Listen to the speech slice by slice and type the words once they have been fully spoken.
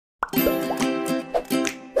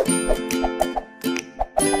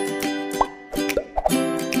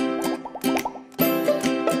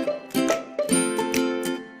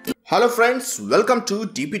Hello friends, welcome to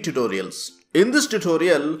dptutorials. In this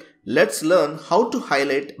tutorial, let's learn how to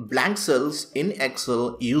highlight blank cells in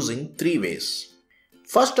Excel using 3 ways.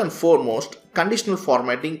 First and foremost, conditional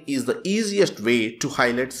formatting is the easiest way to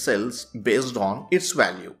highlight cells based on its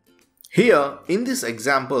value. Here, in this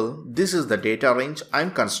example, this is the data range I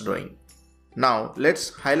am considering. Now,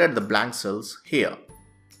 let's highlight the blank cells here.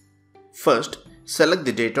 First, select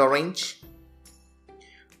the data range.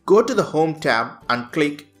 Go to the Home tab and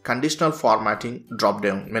click Conditional Formatting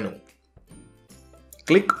drop-down menu.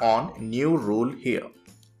 Click on New Rule here.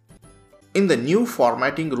 In the New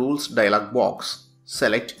Formatting Rules dialog box,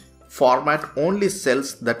 select Format only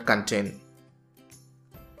cells that contain.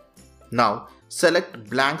 Now select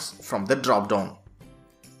blanks from the drop-down.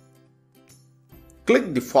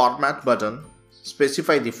 Click the Format button,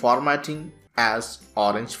 specify the formatting as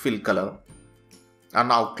orange fill color, and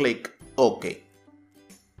now click OK.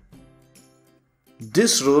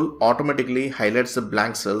 This rule automatically highlights the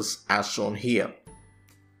blank cells as shown here.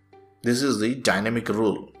 This is the dynamic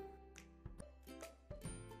rule.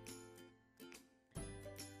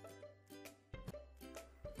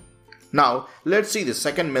 Now let's see the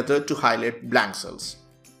second method to highlight blank cells.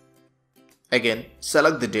 Again,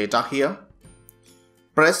 select the data here.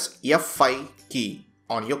 Press F5 key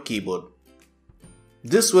on your keyboard.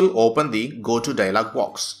 This will open the Go to dialog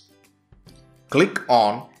box. Click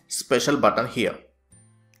on Special button here.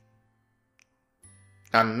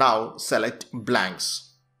 And now select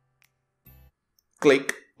blanks.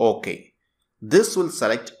 Click OK. This will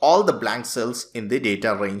select all the blank cells in the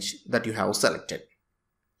data range that you have selected.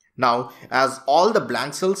 Now, as all the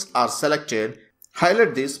blank cells are selected,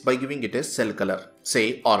 highlight this by giving it a cell color,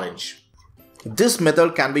 say orange. This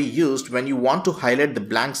method can be used when you want to highlight the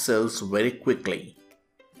blank cells very quickly.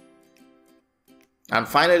 And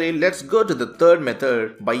finally, let's go to the third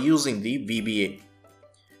method by using the VBA.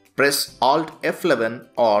 Press Alt F11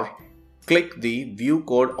 or click the View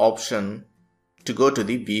Code option to go to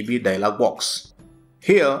the VB dialog box.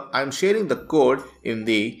 Here I am sharing the code in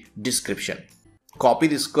the description. Copy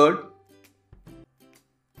this code.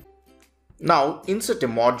 Now insert a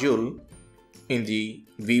module in the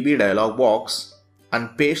VB dialog box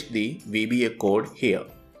and paste the VBA code here.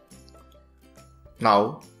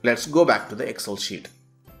 Now let's go back to the Excel sheet.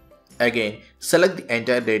 Again, select the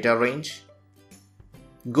entire data range.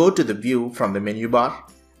 Go to the view from the menu bar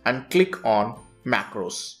and click on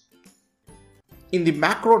Macros. In the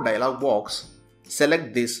macro dialog box,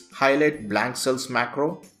 select this Highlight Blank Cells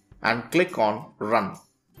macro and click on Run.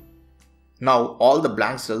 Now all the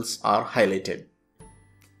blank cells are highlighted.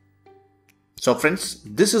 So friends,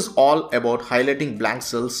 this is all about highlighting blank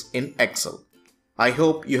cells in Excel. I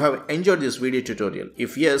hope you have enjoyed this video tutorial.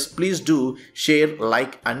 If yes, please do share,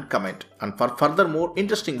 like and comment. And for further more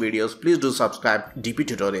interesting videos, please do subscribe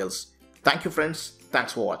dptutorials. Thank you friends.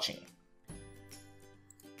 Thanks for watching.